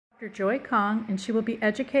Dr. Joy Kong, and she will be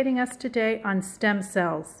educating us today on stem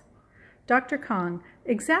cells. Dr. Kong,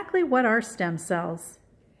 exactly what are stem cells?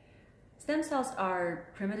 Stem cells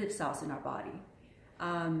are primitive cells in our body.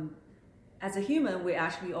 As a human, we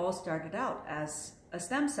actually all started out as a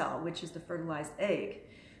stem cell, which is the fertilized egg.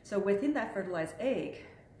 So within that fertilized egg,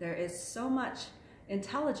 there is so much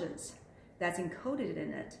intelligence that's encoded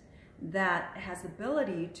in it that has the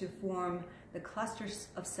ability to form the clusters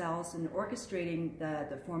of cells and orchestrating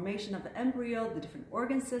the formation of the embryo, the different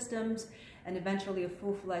organ systems, and eventually a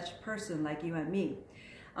full-fledged person like you and me.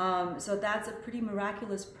 So that's a pretty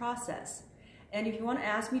miraculous process. And if you want to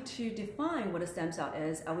ask me to define what a stem cell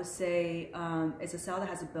is, I would say it's a cell that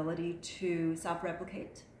has the ability to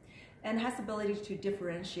self-replicate and has the ability to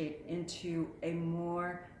differentiate into a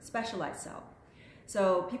more specialized cell.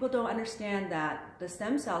 So people don't understand that the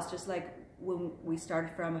stem cells, just like when we started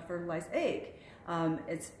from a fertilized egg,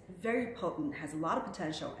 it's very potent, has a lot of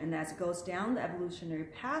potential, and as it goes down the evolutionary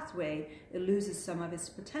pathway, it loses some of its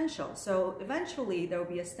potential. So eventually there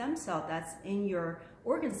will be a stem cell that's in your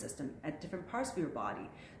organ system at different parts of your body.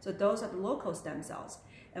 So those are the local stem cells.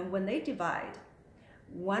 And when they divide,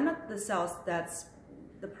 one of the cells that's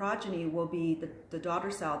the progeny will be the daughter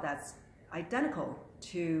cell that's identical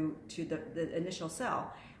to the initial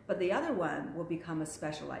cell, but the other one will become a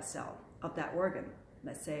specialized cell of that organ.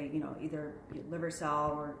 Let's say, either your liver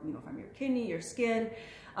cell or, from your kidney, your skin.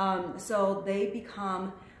 So they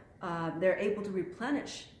become, they're able to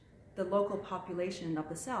replenish the local population of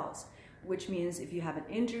the cells, which means if you have an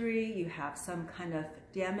injury, you have some kind of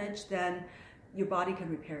damage, then your body can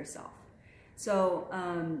repair itself. So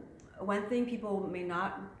one thing people may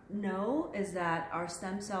not know is that our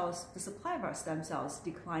stem cells, the supply of our stem cells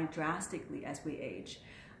decline drastically as we age.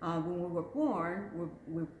 When we were born,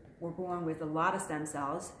 we're born with a lot of stem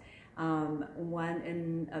cells. One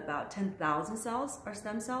in about 10,000 cells are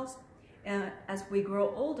stem cells. And as we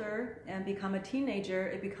grow older and become a teenager,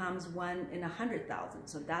 it becomes 1 in 100,000.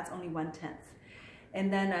 So that's only 1/10.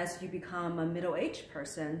 And then as you become a middle-aged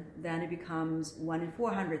person, then it becomes 1 in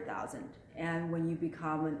 400,000. And when you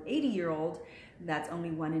become an 80-year-old, that's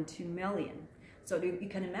only 1 in 2 million. So you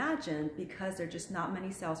can imagine, because there are just not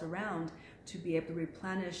many cells around to be able to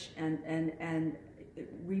replenish and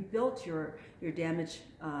rebuild your damaged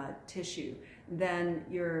tissue, then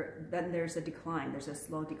there's a decline. There's a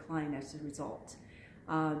slow decline as a result.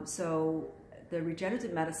 So the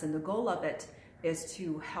regenerative medicine, the goal of it is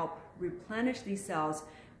to help replenish these cells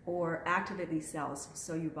or activate these cells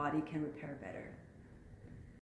so your body can repair better.